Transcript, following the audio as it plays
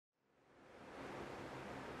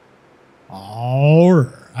All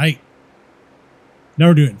right. Now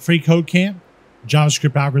we're doing freeCodeCamp,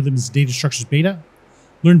 JavaScript algorithms, data structures beta.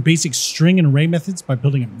 Learn basic string and array methods by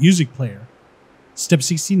building a music player. Step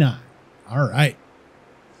 69. All right.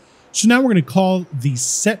 So now we're going to call the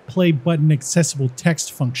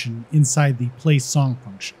setPlayButtonAccessibleText function inside the playSong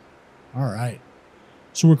function. All right.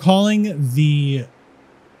 So we're calling the,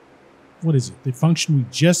 what is it? The function we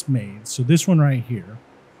just made. So this one right here.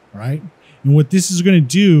 All right. And what this is going to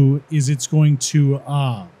do is it's going to,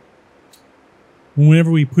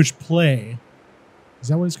 whenever we push play, is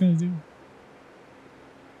that what it's going to do?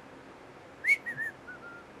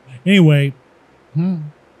 Anyway,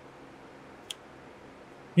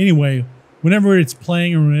 whenever it's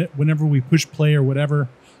playing or whenever we push play or whatever,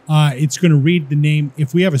 it's going to read the name.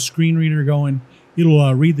 If we have a screen reader going,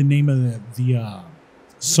 it'll read the name of the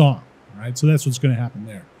song. All right, so that's what's going to happen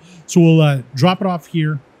there. So we'll drop it off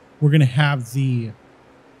here. We're going to have the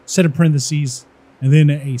set of parentheses and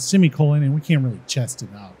then a semicolon, and we can't really test it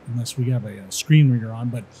out unless we have a screen reader on,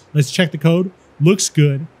 but let's check the code. Looks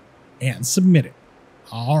good, and submit it.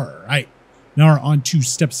 All right. Now we're on to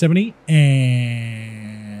step 70,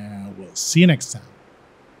 and we'll see you next time.